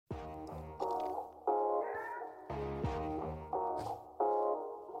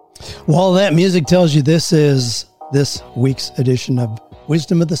While that music tells you this is this week's edition of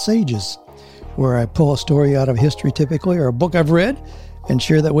Wisdom of the Sages, where I pull a story out of history typically or a book I've read and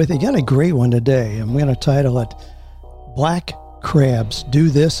share that with you. Got a great one today. I'm going to title it Black Crabs, Do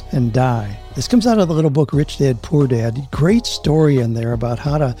This and Die. This comes out of the little book Rich Dad, Poor Dad. Great story in there about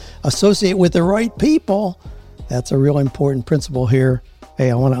how to associate with the right people. That's a real important principle here. Hey,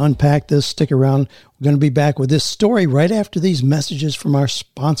 I want to unpack this. Stick around. We're going to be back with this story right after these messages from our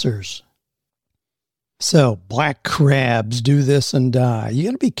sponsors. So, black crabs, do this and die. You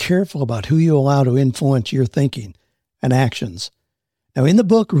got to be careful about who you allow to influence your thinking and actions. Now, in the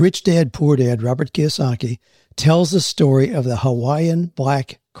book Rich Dad, Poor Dad, Robert Kiyosaki tells the story of the Hawaiian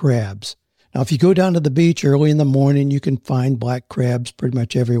black crabs. Now, if you go down to the beach early in the morning, you can find black crabs pretty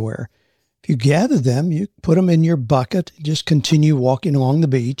much everywhere. If you gather them, you put them in your bucket, just continue walking along the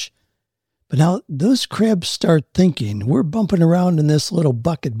beach. But now those crabs start thinking, we're bumping around in this little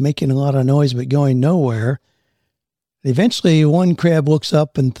bucket, making a lot of noise, but going nowhere. Eventually, one crab looks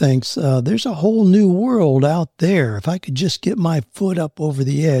up and thinks, there's a whole new world out there. If I could just get my foot up over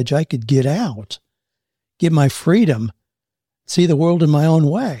the edge, I could get out, get my freedom, see the world in my own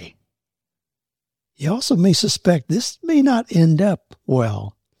way. You also may suspect this may not end up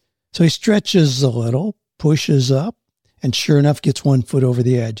well. So he stretches a little, pushes up, and sure enough gets one foot over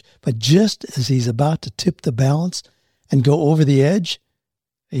the edge. But just as he's about to tip the balance and go over the edge,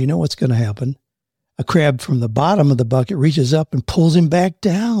 you know what's going to happen. A crab from the bottom of the bucket reaches up and pulls him back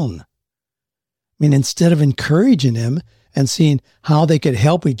down. I mean, instead of encouraging him and seeing how they could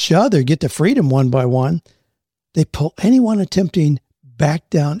help each other get to freedom one by one, they pull anyone attempting back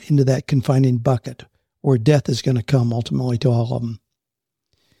down into that confining bucket where death is going to come ultimately to all of them.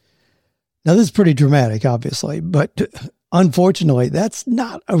 Now, this is pretty dramatic, obviously, but unfortunately, that's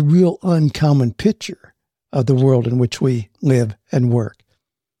not a real uncommon picture of the world in which we live and work.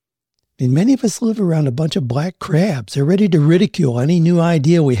 I mean, many of us live around a bunch of black crabs. They're ready to ridicule any new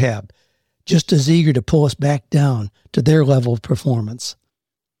idea we have, just as eager to pull us back down to their level of performance.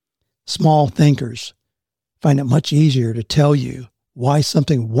 Small thinkers find it much easier to tell you why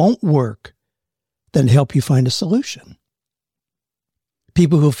something won't work than help you find a solution.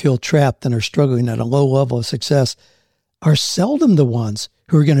 People who feel trapped and are struggling at a low level of success are seldom the ones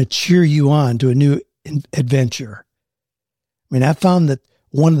who are going to cheer you on to a new adventure. I mean, I found that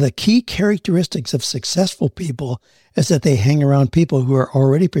one of the key characteristics of successful people is that they hang around people who are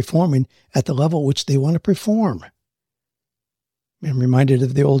already performing at the level which they want to perform. I'm reminded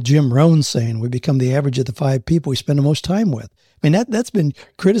of the old Jim Rohn saying, we become the average of the 5 people we spend the most time with. I mean, that's been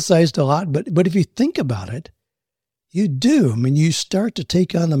criticized a lot, but if you think about it, you do. I mean, you start to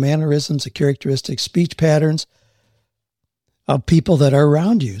take on the mannerisms, the characteristics, speech patterns of people that are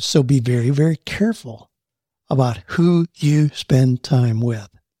around you. So be very, very careful about who you spend time with.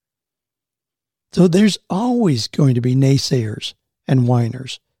 So there's always going to be naysayers and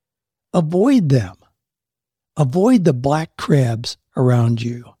whiners. Avoid them. Avoid the black crabs around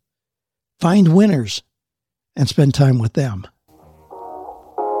you. Find winners and spend time with them.